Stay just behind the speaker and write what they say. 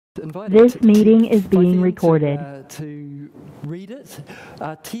This meeting is being recorded. To read it.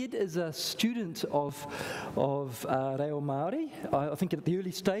 Ted is a student of Reo Māori, I think at the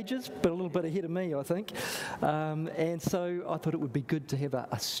early stages, but a little bit ahead of me, I think. And so I thought it would be good to have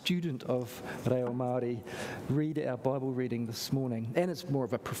a student of Reo Māori read our Bible reading this morning. And it's more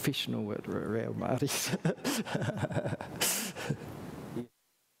of a professional at Reo Māori.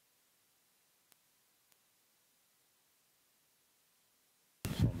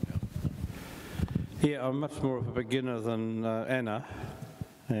 Yeah, I'm much more of a beginner than Anna,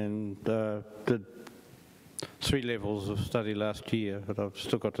 and did 3 levels of study last year, but I've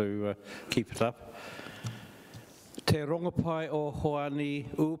still got to keep it up. Te rongapai o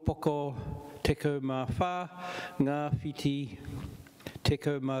hoani upoko teko mā whā, ngā whiti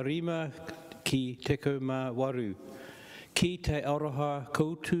teko mā rima ki teko mā waru. Ki te aroha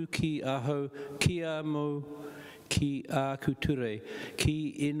koutu ki aho ki a mo ki a kuture,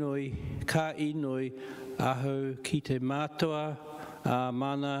 ki inoi, ka inoi, aho ki te mātua, a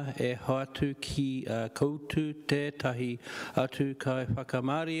mana e hoatu ki a koutu tētahi atu kai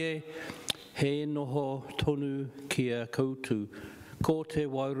whakamarie, he noho tonu ki a koutu. Ko te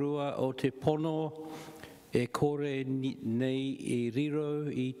wairua o te pono, e kore nei I riro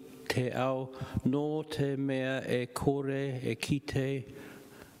I te ao, no te mea e kore e kite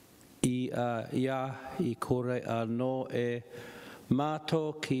I a ia I kore anō e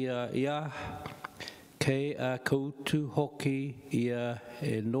māto ki a ia kei a koutu hoki ia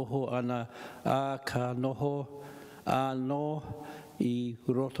e noho ana a ka noho anō I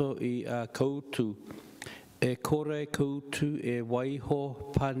roto I a koutu. E kore koutu e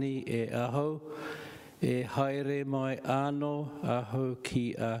waiho pani e aho e haere mai anō aho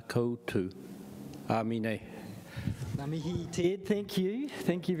ki a koutu. Amine. Ngā mihi, Ted, thank you.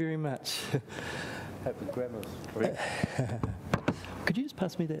 Thank you very much. Hope the grammar's correct. Could you just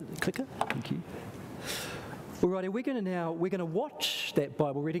pass me that clicker? Thank you. Alrighty, we're going to watch that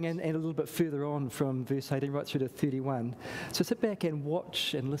Bible reading and a little bit further on from verse 18 right through to 31. So sit back and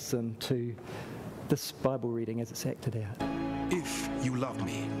watch and listen to this Bible reading as it's acted out. If you love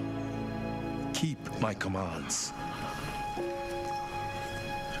me, keep my commands.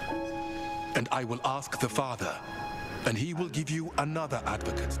 And I will ask the Father, and he will give you another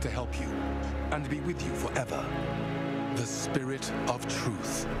advocate to help you and be with you forever, the Spirit of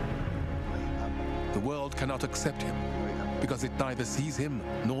truth. The world cannot accept him because it neither sees him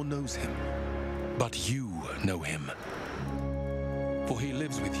nor knows him, but you know him. For he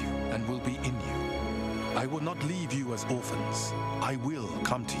lives with you and will be in you. I will not leave you as orphans. I will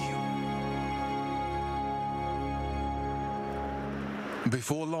come to you.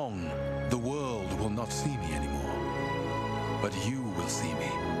 Before long, the world will not see me anymore, but you will see me.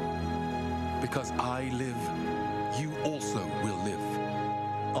 Because I live, you also will live.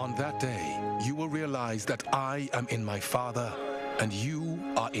 On that day, you will realize that I am in my Father, and you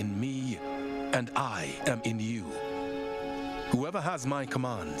are in me, and I am in you. Whoever has my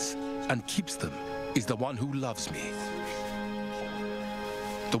commands and keeps them is the one who loves me.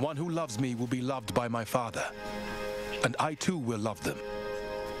 The one who loves me will be loved by my Father, and I too will love them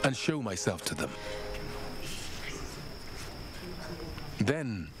and show myself to them.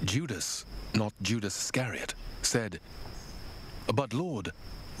 Then Judas, not Judas Iscariot, said, "But Lord,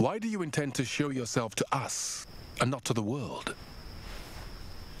 why do you intend to show yourself to us and not to the world?"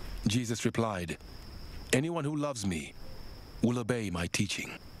 Jesus replied, "Anyone who loves me will obey my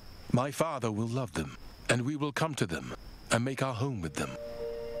teaching. My Father will love them, and we will come to them and make our home with them.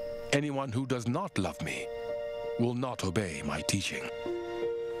 Anyone who does not love me will not obey my teaching."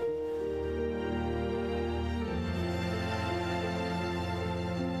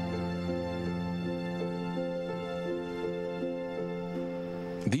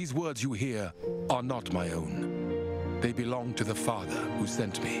 These words you hear are not my own. They belong to the Father who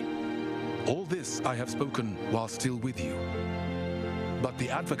sent me. All this I have spoken while still with you. But the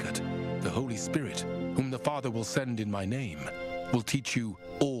Advocate, the Holy Spirit, whom the Father will send in my name, will teach you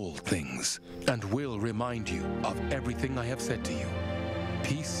all things and will remind you of everything I have said to you.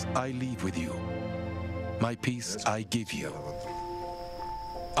 Peace I leave with you. My peace I give you.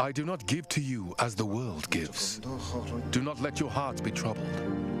 I do not give to you as the world gives. Do not let your hearts be troubled,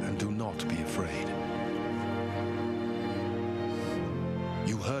 and do not be afraid.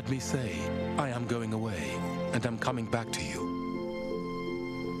 You heard me say, I am going away, and am coming back to you.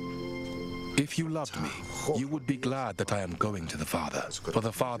 If you loved me, you would be glad that I am going to the Father, for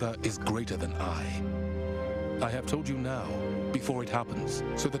the Father is greater than I. I have told you now, before it happens,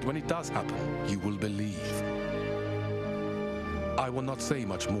 so that when it does happen, you will believe. I will not say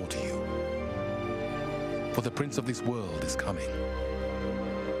much more to you, for the prince of this world is coming.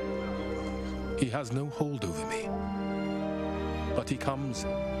 He has no hold over me. But he comes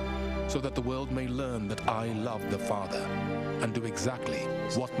so that the world may learn that I love the Father and do exactly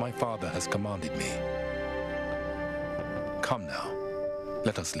what my Father has commanded me. Come now,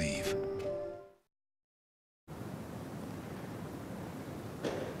 let us leave.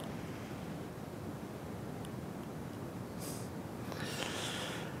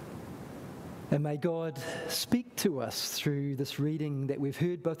 And may God speak to us through this reading that we've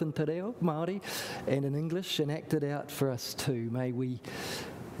heard both in te reo, Māori, and in English, and act it out for us too. May we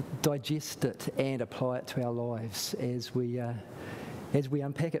digest it and apply it to our lives as we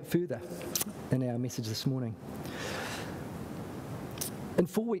unpack it further in our message this morning. In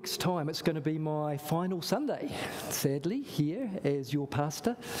 4 weeks' time, it's going to be my final Sunday, sadly, here as your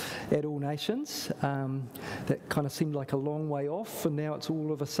pastor at All Nations. That kind of seemed like a long way off, and now it's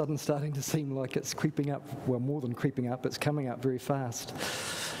all of a sudden starting to seem like it's creeping up. Well, more than creeping up, it's coming up very fast.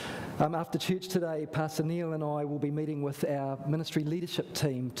 After church today, Pastor Neil and I will be meeting with our ministry leadership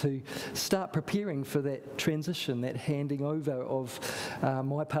team to start preparing for that transition, that handing over of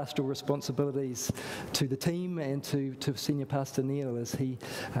my pastoral responsibilities to the team and to Senior Pastor Neil as he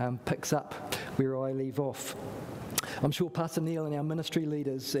picks up where I leave off. I'm sure Pastor Neil and our ministry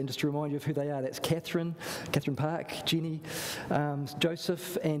leaders, and just to remind you of who they are, that's Catherine Park, Jenny,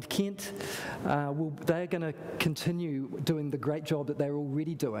 Joseph and Kent. They're going to continue doing the great job that they're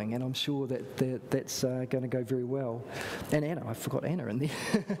already doing, and I'm sure that's going to go very well. And Anna, I forgot Anna in there.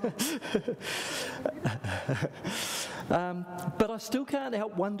 But I still can't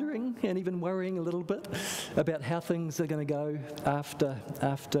help wondering and even worrying a little bit about how things are going to go after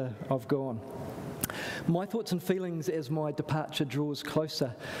I've gone. My thoughts and feelings as my departure draws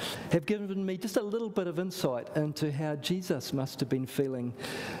closer have given me just a little bit of insight into how Jesus must have been feeling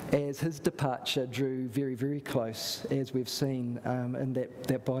as his departure drew very, very close, as we've seen in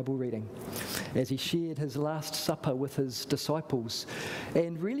that Bible reading, as he shared his Last Supper with his disciples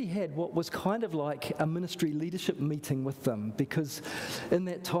and really had what was kind of like a ministry leadership meeting with them, because in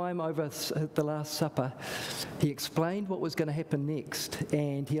that time over the Last Supper, he explained what was going to happen next,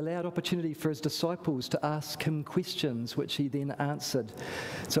 and he allowed opportunity for his disciples to ask him questions, which he then answered.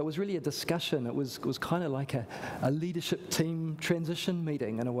 So it was really a discussion. It was kind of like a leadership team transition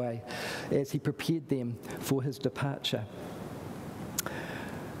meeting in a way, as he prepared them for his departure.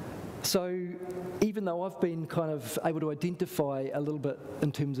 So even though I've been kind of able to identify a little bit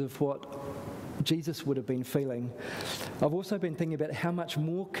in terms of what Jesus would have been feeling, I've also been thinking about how much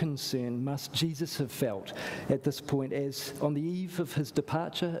more concern must Jesus have felt at this point, as on the eve of his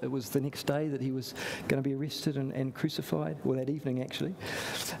departure, it was the next day that he was going to be arrested and crucified, or that evening actually,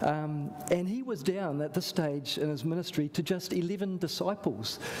 and he was down at this stage in his ministry to just 11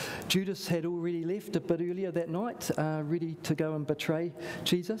 disciples. Judas had already left a bit earlier that night, ready to go and betray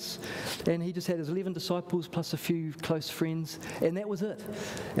Jesus, and he just had his 11 disciples plus a few close friends, and that was it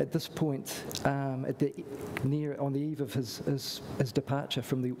at this point. On the eve of his departure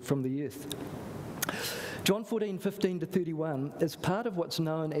from the earth. John 14:15-31 is part of what's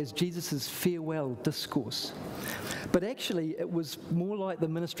known as Jesus' farewell discourse. But actually, it was more like the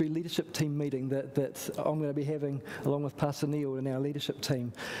ministry leadership team meeting that I'm going to be having along with Pastor Neil and our leadership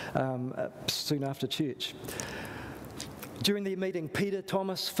team soon after church. During the meeting, Peter,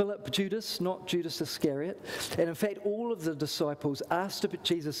 Thomas, Philip, Judas, not Judas Iscariot, and in fact all of the disciples asked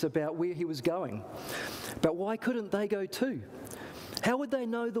Jesus about where he was going. But why couldn't they go too? How would they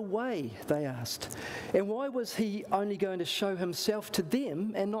know the way, they asked. And why was he only going to show himself to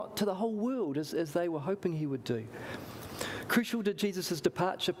them and not to the whole world as they were hoping he would do? Crucial to Jesus'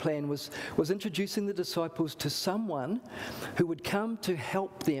 departure plan was introducing the disciples to someone who would come to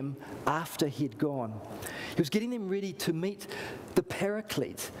help them after he'd gone. He was getting them ready to meet the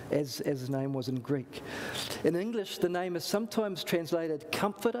Paraclete, as his name was in Greek. In English, the name is sometimes translated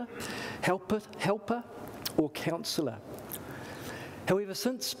comforter, helper, or counselor. However,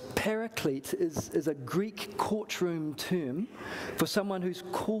 since Paraclete is a Greek courtroom term for someone who's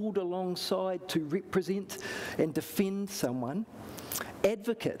called alongside to represent and defend someone,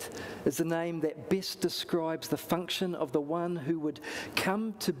 advocate is the name that best describes the function of the one who would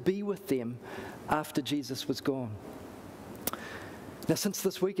come to be with them after Jesus was gone. Now, since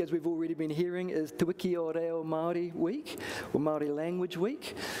this week, as we've already been hearing, is Te Wiki o Reo Māori Week, or Māori Language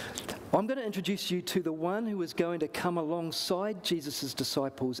Week, I'm going to introduce you to the one who is going to come alongside Jesus'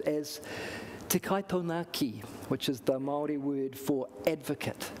 disciples as Te Kaitaunaki, which is the Māori word for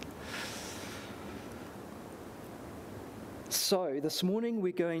advocate. So, this morning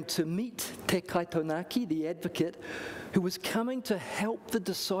we're going to meet Te Kaitaunaki, the advocate, who was coming to help the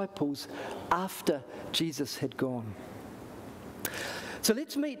disciples after Jesus had gone. So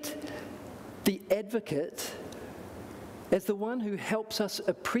let's meet the advocate as the one who helps us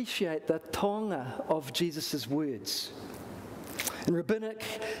appreciate the taonga of Jesus' words. In Rabbinic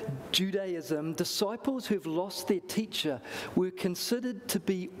Judaism, disciples who've lost their teacher were considered to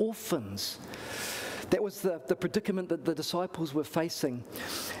be orphans. That was the predicament that the disciples were facing,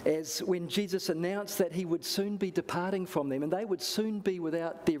 as when Jesus announced that he would soon be departing from them and they would soon be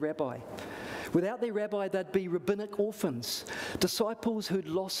without their rabbi. Without their rabbi, they'd be rabbinic orphans, disciples who'd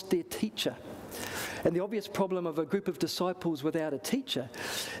lost their teacher. And the obvious problem of a group of disciples without a teacher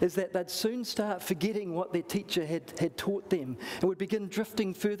is that they'd soon start forgetting what their teacher had taught them and would begin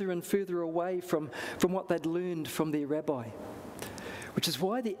drifting further and further away from what they'd learned from their rabbi. Which is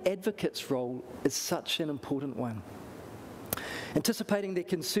why the advocate's role is such an important one. Anticipating their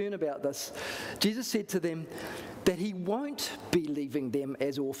concern about this, Jesus said to them that he won't be leaving them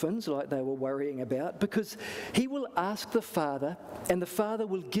as orphans like they were worrying about, because he will ask the Father, and the Father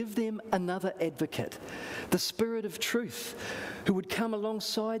will give them another advocate, the Spirit of truth, who would come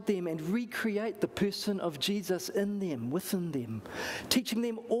alongside them and recreate the person of Jesus in them, within them, teaching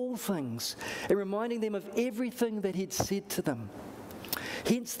them all things and reminding them of everything that he'd said to them.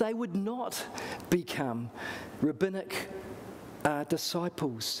 Hence, they would not become rabbinic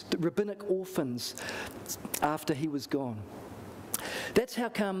disciples, rabbinic orphans after he was gone. That's how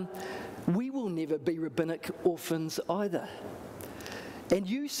come we will never be rabbinic orphans either. And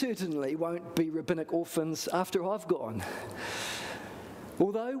you certainly won't be rabbinic orphans after I've gone.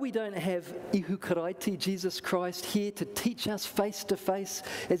 Although we don't have Ihu Karaiti, Jesus Christ, here to teach us face to face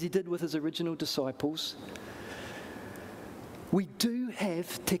as he did with his original disciples, we do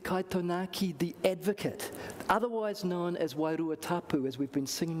have Te Kaitaunaki, the advocate, otherwise known as Wairua Tapu, as we've been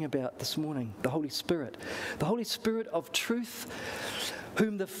singing about this morning, the Holy Spirit of truth,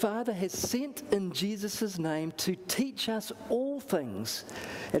 whom the Father has sent in Jesus' name to teach us all things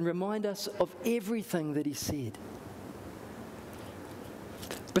and remind us of everything that he said.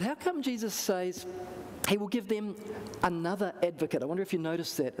 But how come Jesus says he will give them another advocate? I wonder if you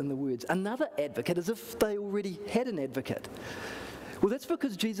noticed that in the words. Another advocate, as if they already had an advocate. Well, that's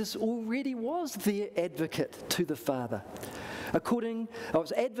because Jesus already was their advocate to the Father. I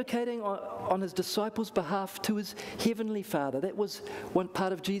was advocating on his disciples' behalf to his heavenly Father. That was one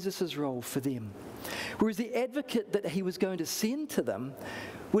part of Jesus' role for them. Whereas the advocate that he was going to send to them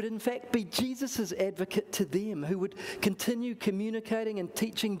would in fact be Jesus' advocate to them, who would continue communicating and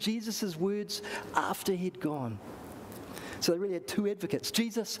teaching Jesus' words after he'd gone. So they really had two advocates,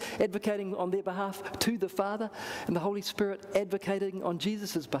 Jesus advocating on their behalf to the Father, and the Holy Spirit advocating on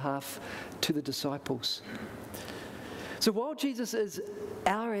Jesus' behalf to the disciples. So while Jesus is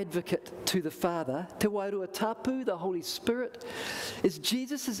our advocate to the Father, Te Wairua Tapu, the Holy Spirit, is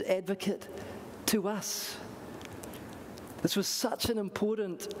Jesus' advocate to us. This was such an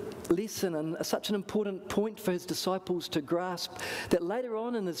important lesson and such an important point for his disciples to grasp that later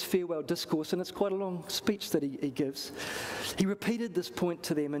on in his farewell discourse, and it's quite a long speech that he gives, he repeated this point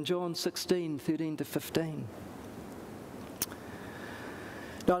to them in John 16:13-15.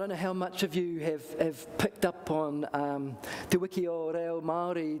 Now, I don't know how much of you have picked up on Te Wiki o Reo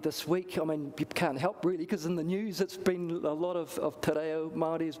Māori this week. I mean, you can't help really, because in the news it's been a lot of Te Reo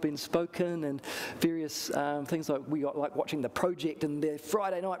Māori has been spoken, and various things like we got like watching The Project and their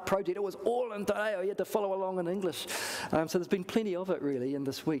Friday night project. It was all in Te Reo. You had to follow along in English. So there's been plenty of it really in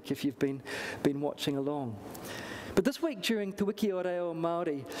this week if you've been watching along. But this week during Te Wiki o Reo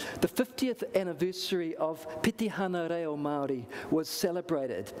Māori, the 50th anniversary of Pitihana Reo Māori was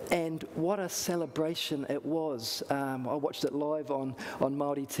celebrated, and what a celebration it was. I watched it live on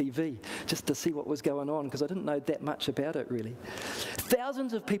Māori TV just to see what was going on, because I didn't know that much about it really.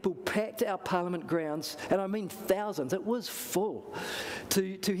 Thousands of people packed our Parliament grounds, and I mean thousands, it was full,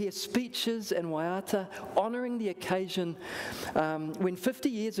 to hear speeches and waiata honouring the occasion when 50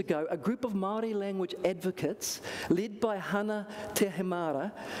 years ago a group of Māori language advocates led by Hana Te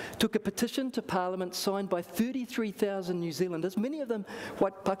Hemara, took a petition to Parliament signed by 33,000 New Zealanders, many of them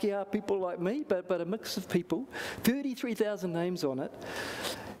white Pākehā people like me, but a mix of people, 33,000 names on it.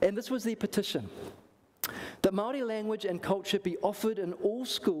 And this was their petition: that Māori language and culture be offered in all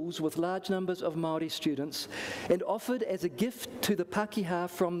schools with large numbers of Māori students, and offered as a gift to the Pākehā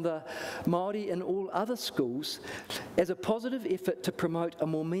from the Māori in all other schools as a positive effort to promote a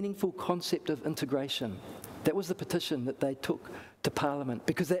more meaningful concept of integration. That was the petition that they took to Parliament,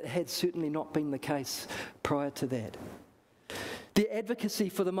 because that had certainly not been the case prior to that. Their advocacy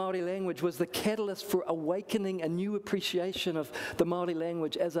for the Māori language was the catalyst for awakening a new appreciation of the Māori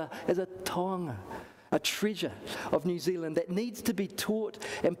language as a taonga, a treasure of New Zealand that needs to be taught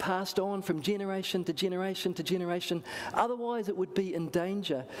and passed on from generation to generation to generation. Otherwise, it would be in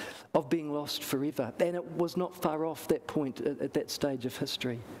danger of being lost forever. And it was not far off that point at that stage of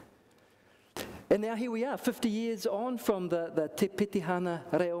history. And now here we are, 50 years on from the Te Petihana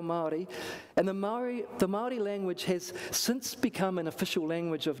Reo Māori, and the Māori language has since become an official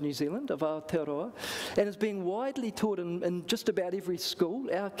language of New Zealand, of Aotearoa, and is being widely taught in just about every school.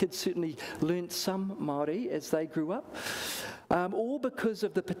 Our kids certainly learnt some Māori as they grew up, all because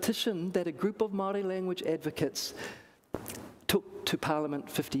of the petition that a group of Māori language advocates took to Parliament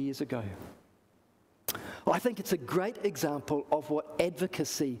 50 years ago. I think it's a great example of what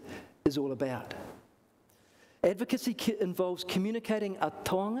advocacy is all about. Advocacy involves communicating a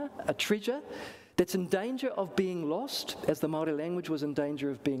taonga, a treasure, that's in danger of being lost, as the Māori language was in danger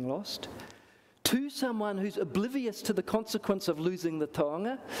of being lost, to someone who's oblivious to the consequence of losing the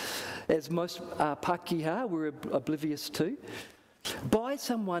taonga, as most Pākehā were oblivious to, by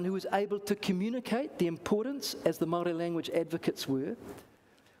someone who is able to communicate the importance, as the Māori language advocates were,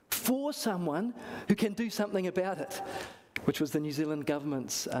 for someone who can do something about it, which was the New Zealand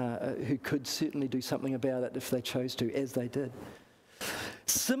governments who could certainly do something about it if they chose to, as they did.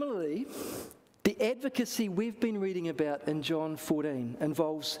 Similarly, the advocacy we've been reading about in John 14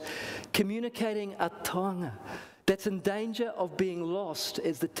 involves communicating a taonga that's in danger of being lost,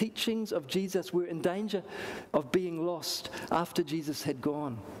 as the teachings of Jesus were in danger of being lost after Jesus had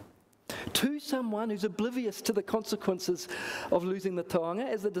gone, to someone who's oblivious to the consequences of losing the taonga,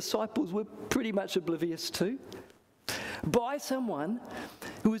 as the disciples were pretty much oblivious to, by someone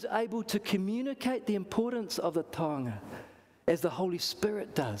who is able to communicate the importance of the taonga, as the Holy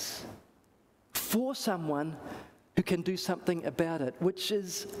Spirit does, for someone who can do something about it, which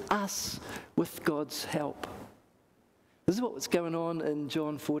is us with God's help. This is what was going on in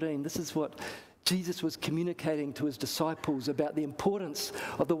John 14. This is what Jesus was communicating to his disciples about the importance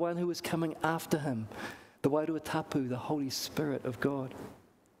of the one who was coming after him, the Wairua-tapu, the Holy Spirit of God.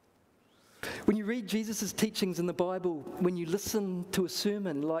 When you read Jesus' teachings in the Bible, when you listen to a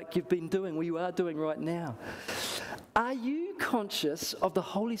sermon like you've been doing, or you are doing right now, are you conscious of the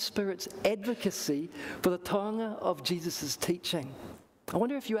Holy Spirit's advocacy for the taonga of Jesus' teaching? I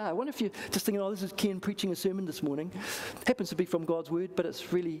wonder if you are. I wonder if you're just thinking, oh, this is Ken preaching a sermon this morning. It happens to be from God's Word, but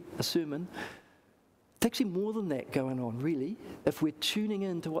it's really a sermon. It's actually more than that going on, really, if we're tuning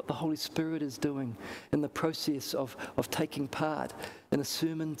in to what the Holy Spirit is doing in the process of taking part in a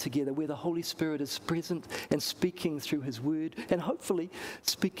sermon together, where the Holy Spirit is present and speaking through his word, and hopefully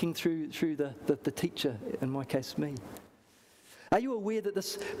speaking through the teacher, in my case, me. Are you aware that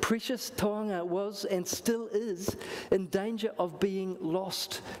this precious taonga was and still is in danger of being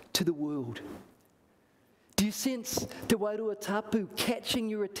lost to the world? Do you sense Te Wairua-tapu catching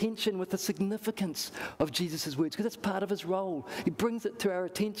your attention with the significance of Jesus' words? Because that's part of his role. He brings it to our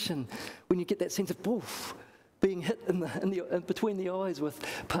attention when you get that sense of, oof, being hit in between the eyes with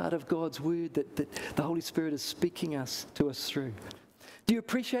part of God's word that the Holy Spirit is speaking to us through. Do you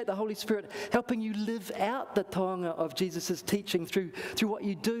appreciate the Holy Spirit helping you live out the taonga of Jesus' teaching through what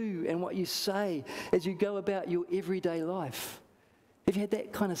you do and what you say as you go about your everyday life? Have you had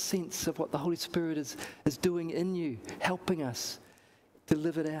that kind of sense of what the Holy Spirit is doing in you, helping us to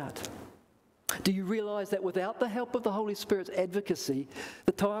live it out? Do you realize that without the help of the Holy Spirit's advocacy,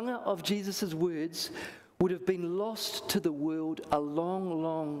 the taonga of Jesus' words would have been lost to the world a long,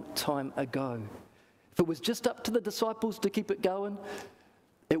 long time ago? If it was just up to the disciples to keep it going,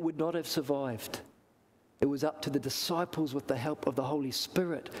 it would not have survived. It was up to the disciples with the help of the Holy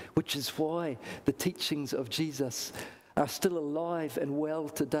Spirit, which is why the teachings of Jesus are still alive and well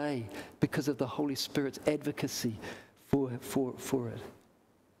today, because of the Holy Spirit's advocacy for it.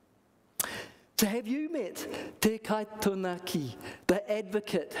 So have you met Te Kaitaunaki, the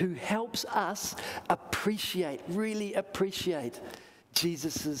advocate who helps us really appreciate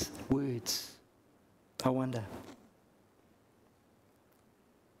Jesus' words? I wonder.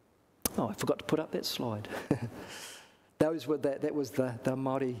 Oh, I forgot to put up that slide. That was the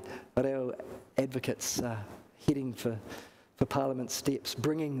Māori Reo advocates heading for Parliament steps,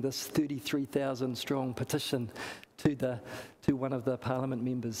 bringing this 33,000 strong petition to one of the Parliament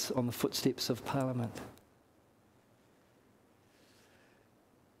members on the footsteps of Parliament.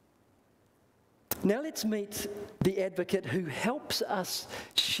 Now let's meet the advocate who helps us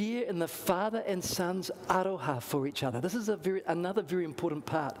share in the Father and Son's aroha for each other. This is another very important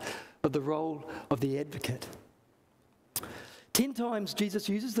part of the role of the advocate. 10 times Jesus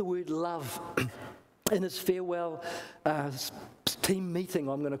uses the word love in his farewell team meeting,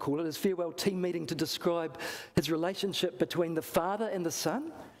 I'm going to call it, his farewell team meeting, to describe his relationship between the Father and the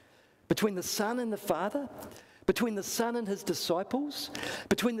Son, between the Son and the Father, between the Son and his disciples,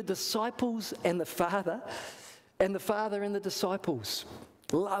 between the disciples and the Father and the disciples.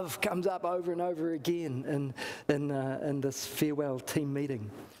 Love comes up over and over again in this farewell team meeting.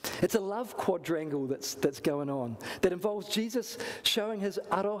 It's a love quadrangle that's going on that involves Jesus showing his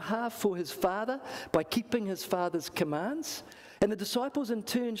aroha for his Father by keeping his Father's commands, and the disciples in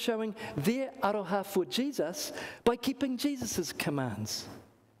turn showing their aroha for Jesus by keeping Jesus' commands.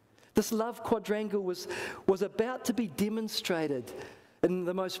 This love quadrangle was about to be demonstrated in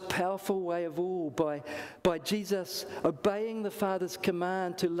the most powerful way of all by Jesus obeying the Father's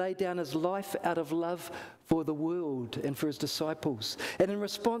command to lay down his life out of love for the world and for his disciples. And in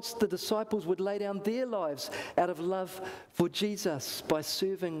response, the disciples would lay down their lives out of love for Jesus by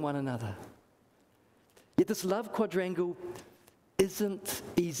serving one another. Yet this love quadrangle isn't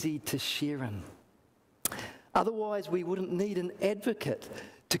easy to share in. Otherwise, we wouldn't need an advocate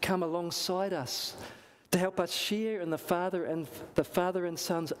to come alongside us to help us share in the Father and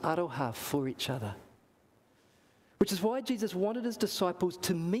Son's aroha for each other. Which is why Jesus wanted his disciples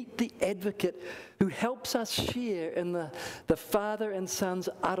to meet the advocate who helps us share in the Father and Son's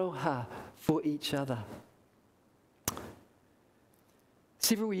aroha for each other.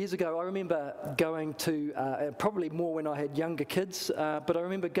 Several years ago, I remember going to, probably more when I had younger kids, but I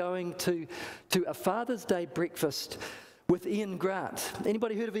remember going to a Father's Day breakfast with Ian Grant.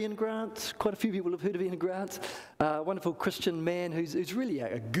 Anybody heard of Ian Grant? Quite a few people have heard of Ian Grant. Wonderful Christian man who's really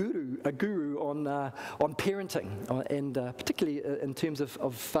a guru on parenting, and particularly in terms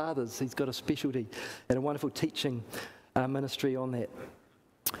of fathers. He's got a specialty and a wonderful teaching ministry on that.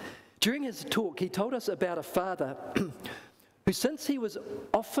 During his talk, he told us about a father who, since he was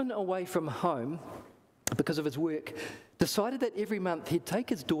often away from home because of his work, decided that every month he'd take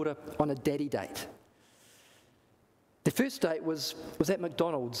his daughter on a daddy date. The first date was at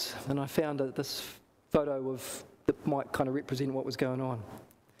McDonald's, and I found this photo that might kind of represent what was going on.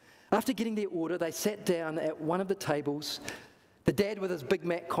 After getting their order, they sat down at one of the tables, the dad with his Big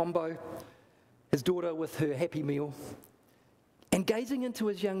Mac combo, his daughter with her Happy Meal, and gazing into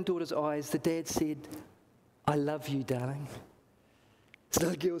his young daughter's eyes, the dad said, "I love you, darling." This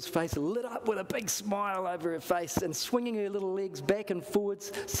little girl's face lit up with a big smile over her face, and swinging her little legs back and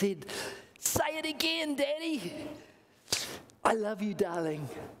forwards, said, "Say it again, Daddy." "I love you, darling,"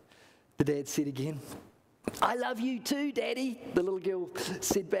 the dad said again. "I love you too, Daddy," the little girl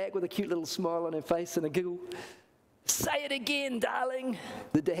said back with a cute little smile on her face and a giggle. "Say it again, darling,"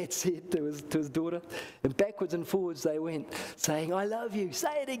 the dad said to his daughter. And backwards and forwards they went, saying, "I love you,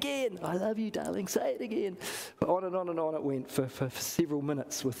 say it again. I love you, darling, say it again." On and on it went for several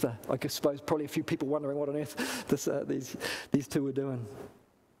minutes with, I suppose, probably a few people wondering what on earth these two were doing.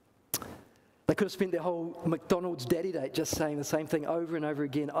 They could have spent their whole McDonald's daddy date just saying the same thing over and over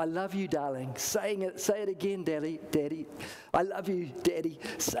again. "I love you, darling." Say it again, Daddy. "I love you, Daddy.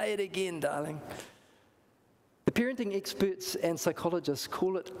 Say it again, darling." The parenting experts and psychologists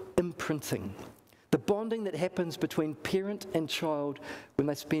call it imprinting, the bonding that happens between parent and child when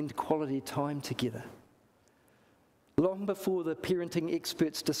they spend quality time together. Long before the parenting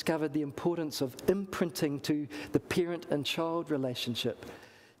experts discovered the importance of imprinting to the parent and child relationship,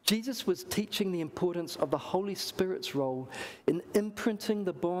 Jesus was teaching the importance of the Holy Spirit's role in imprinting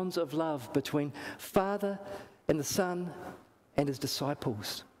the bonds of love between Father and the Son and his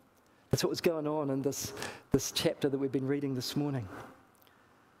disciples. That's what was going on in this chapter that we've been reading this morning.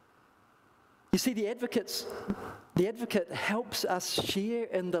 You see, the advocate helps us share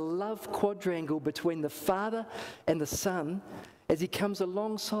in the love quadrangle between the Father and the Son as he comes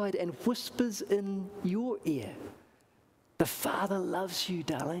alongside and whispers in your ear, "The Father loves you,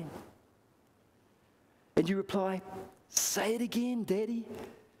 darling." And you reply, "Say it again, Daddy,"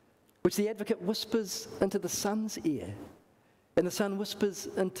 which the advocate whispers into the Son's ear. And the Son whispers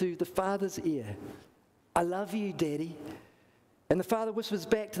into the Father's ear, "I love you, Daddy." And the Father whispers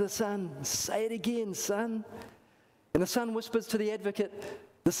back to the Son, "Say it again, Son." And the Son whispers to the advocate,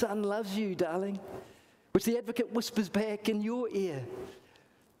 "The Son loves you, darling," which the advocate whispers back in your ear.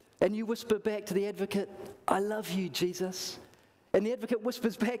 And you whisper back to the advocate, "I love you, Jesus." And the advocate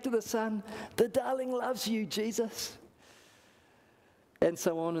whispers back to the Son, "The darling loves you, Jesus." And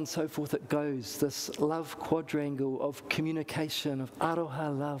so on and so forth it goes, this love quadrangle of communication, of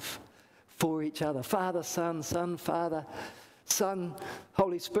aroha love for each other. Father, Son, Son, Father, Son,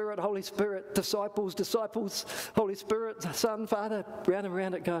 Holy Spirit, disciples, Holy Spirit, Son, Father, round and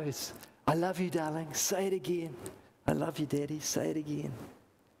round it goes. "I love you, darling, say it again. I love you, Daddy, say it again.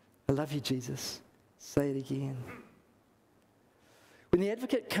 I love you, Jesus, say it again." When the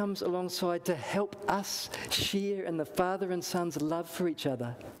advocate comes alongside to help us share in the Father and Son's love for each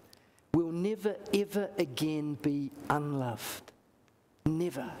other, never, ever again be unloved.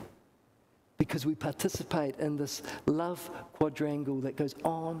 Never. Because we participate in this love quadrangle that goes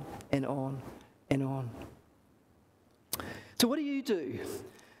on and on and on. So what do you do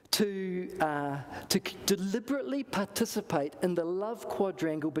to deliberately participate in the love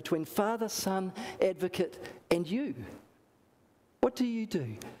quadrangle between Father, Son, Advocate, and you? What do you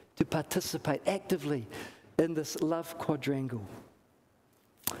do to participate actively in this love quadrangle?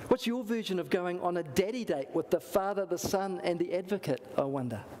 What's your version of going on a daddy date with the Father, the Son, and the Advocate, I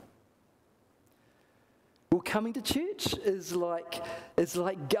wonder? Well, coming to church is like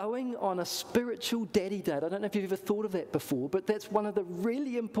going on a spiritual daddy date. I don't know if you've ever thought of that before, but that's one of the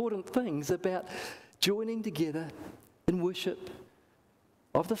really important things about joining together in worship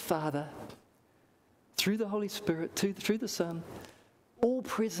of the Father, through the Holy Spirit, through the Son, all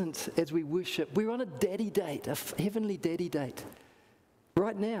present as we worship. We're on a daddy date, a heavenly daddy date,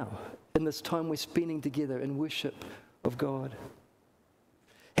 right now, in this time we're spending together in worship of God.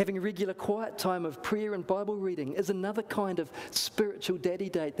 Having a regular quiet time of prayer and Bible reading is another kind of spiritual daddy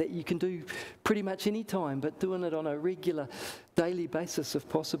date that you can do pretty much any time, but doing it on a regular, daily basis, if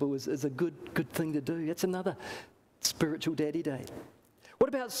possible, is a good thing to do. That's another spiritual daddy date. What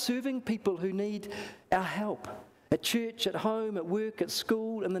about serving people who need our help? At church, at home, at work, at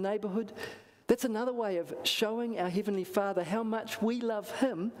school, in the neighbourhood? That's another way of showing our Heavenly Father how much we love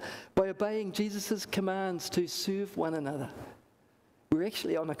Him by obeying Jesus' commands to serve one another. We're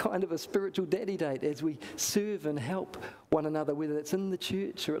actually on a kind of a spiritual daddy date as we serve and help one another, whether it's in the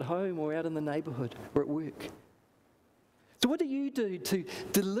church or at home or out in the neighbourhood or at work. So what do you do to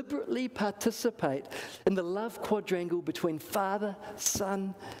deliberately participate in the love quadrangle between Father,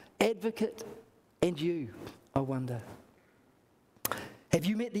 Son, Advocate, and you, I wonder? Have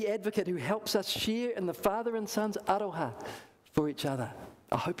you met the Advocate who helps us share in the Father and Son's aroha for each other?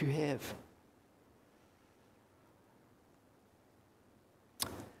 I hope you have.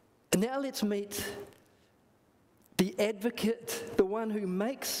 And now let's meet the Advocate, the one who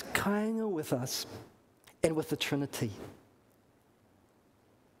makes kāinga with us and with the Trinity.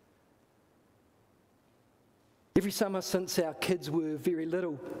 Every summer since our kids were very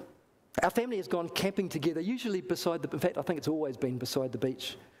little, our family has gone camping together, usually in fact, I think it's always been beside the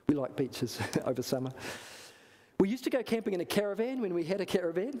beach. We like beaches over summer. We used to go camping in a caravan when we had a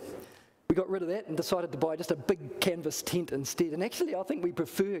caravan. We got rid of that and decided to buy just a big canvas tent instead. And actually, I think we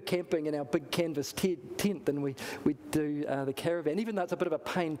prefer camping in our big canvas tent than we do the caravan, even though it's a bit of a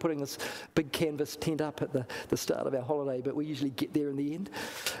pain putting this big canvas tent up at the start of our holiday, but we usually get there in the end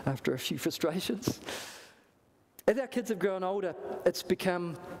after a few frustrations. As our kids have grown older, it's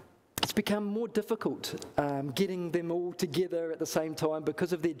become more difficult getting them all together at the same time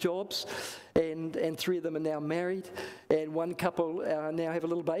because of their jobs, and 3 of them are now married, and one couple now have a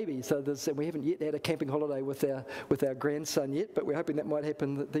little baby. So we haven't yet had a camping holiday with our grandson yet, but we're hoping that might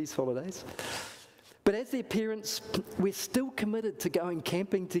happen these holidays. But as their parents, we're still committed to going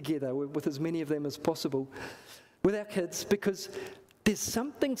camping together with as many of them as possible with our kids, because there's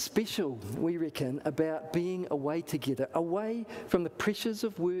something special, we reckon, about being away together, away from the pressures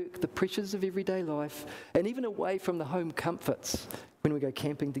of work, the pressures of everyday life, and even away from the home comforts when we go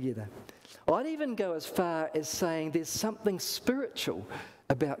camping together. I'd even go as far as saying there's something spiritual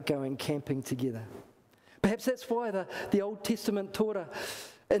about going camping together. Perhaps that's why the Old Testament Torah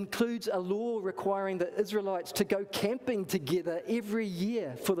includes a law requiring the Israelites to go camping together every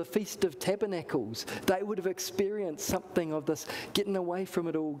year for the Feast of Tabernacles. They would have experienced something of this, getting away from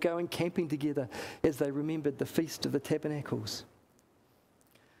it all, going camping together as they remembered the Feast of the Tabernacles.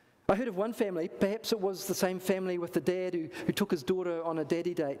 I heard of one family, perhaps it was the same family with the dad who took his daughter on a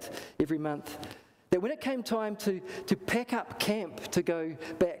daddy date every month, that when it came time to pack up camp to go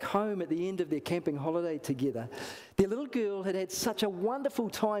back home at the end of their camping holiday together, their little girl had such a wonderful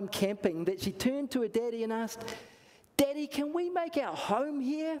time camping that she turned to her daddy and asked, "Daddy, can we make our home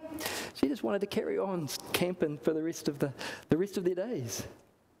here?" She just wanted to carry on camping for the rest of their days.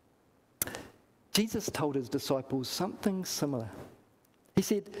 Jesus told his disciples something similar. He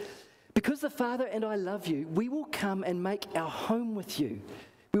said, "Because the Father and I love you, we will come and make our home with you.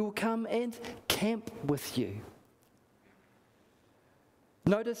 We will come and camp with you."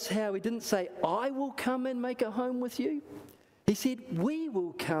 Notice how he didn't say, "I will come and make a home with you." He said, "We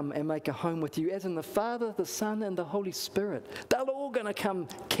will come and make a home with you," as in the Father, the Son, and the Holy Spirit. They're all going to come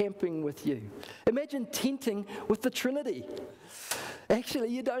camping with you. Imagine tenting with the Trinity. Actually,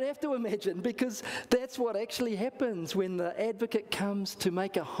 you don't have to imagine, because that's what actually happens when the Advocate comes to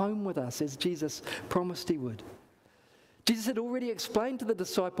make a home with us, as Jesus promised he would. Jesus had already explained to the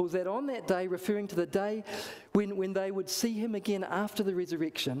disciples that on that day, referring to the day when they would see him again after the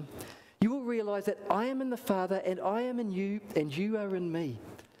resurrection, you will realize that I am in the Father, and I am in you, and you are in me.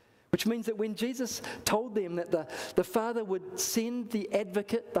 Which means that when Jesus told them that the Father would send the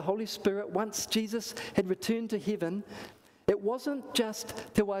advocate, the Holy Spirit, once Jesus had returned to heaven, it wasn't just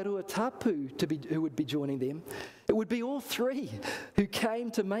Te Wairua Tapu who would be joining them. It would be all three who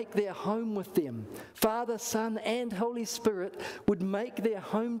came to make their home with them. Father, Son, and Holy Spirit would make their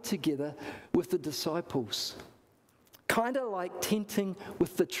home together with the disciples. Kind of like tenting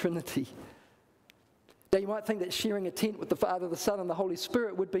with the Trinity. Now, you might think that sharing a tent with the Father, the Son, and the Holy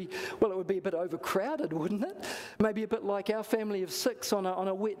Spirit would be, well, it would be a bit overcrowded, wouldn't it? Maybe a bit like our family of 6 on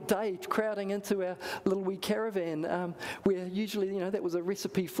a wet day, crowding into our little wee caravan, where usually, that was a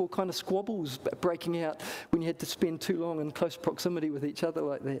recipe for kind of squabbles breaking out when you had to spend too long in close proximity with each other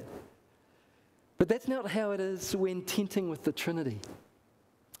like that. But that's not how it is when tenting with the Trinity.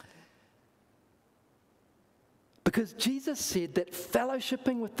 Because Jesus said that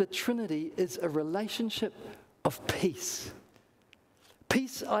fellowshipping with the Trinity is a relationship of peace.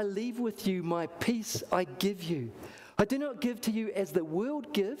 Peace I leave with you, my peace I give you. I do not give to you as the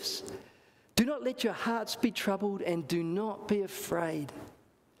world gives. Do not let your hearts be troubled, and do not be afraid.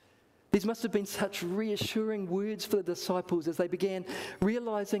 These must have been such reassuring words for the disciples as they began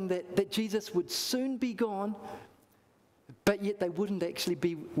realizing that Jesus would soon be gone, but yet they wouldn't actually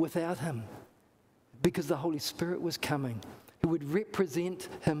be without him, because the Holy Spirit was coming, who would represent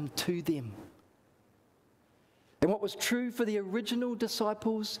him to them. And what was true for the original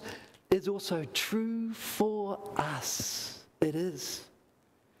disciples is also true for us. It is.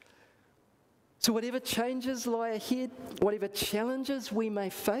 So whatever changes lie ahead, whatever challenges we may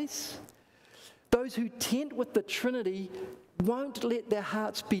face, those who tent with the Trinity won't let their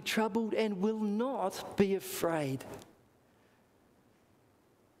hearts be troubled and will not be afraid.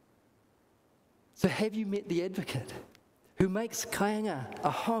 So have you met the advocate who makes Kainga a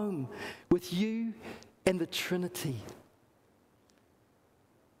home with you and the Trinity?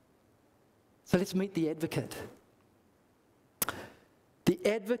 So let's meet the advocate. The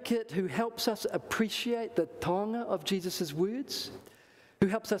advocate who helps us appreciate the taonga of Jesus' words, who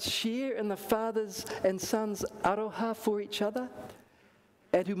helps us share in the Father's and Son's aroha for each other,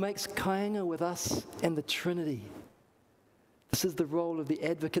 and who makes Kainga with us and the Trinity. This is the role of the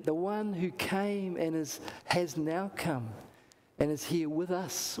advocate, the one who came and has now come and is here with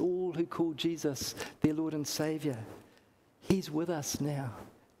us, all who call Jesus their Lord and Saviour. He's with us now,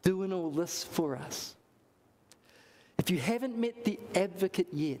 doing all this for us. If you haven't met the advocate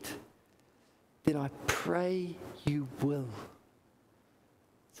yet, then I pray you will.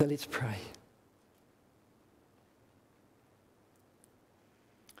 So let's pray.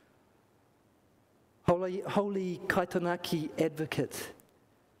 Holy Kaitaunaki advocate,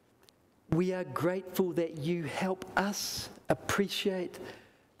 we are grateful that you help us appreciate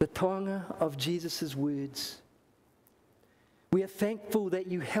the taonga of Jesus' words. We are thankful that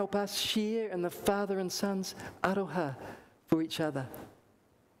you help us share in the Father and Son's aroha for each other.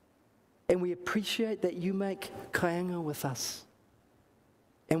 And we appreciate that you make kainga with us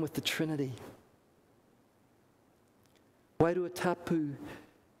and with the Trinity. Wairua Tapu,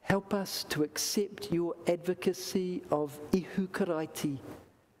 help us to accept your advocacy of ihu karaiti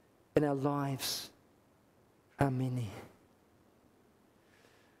in our lives. Amen.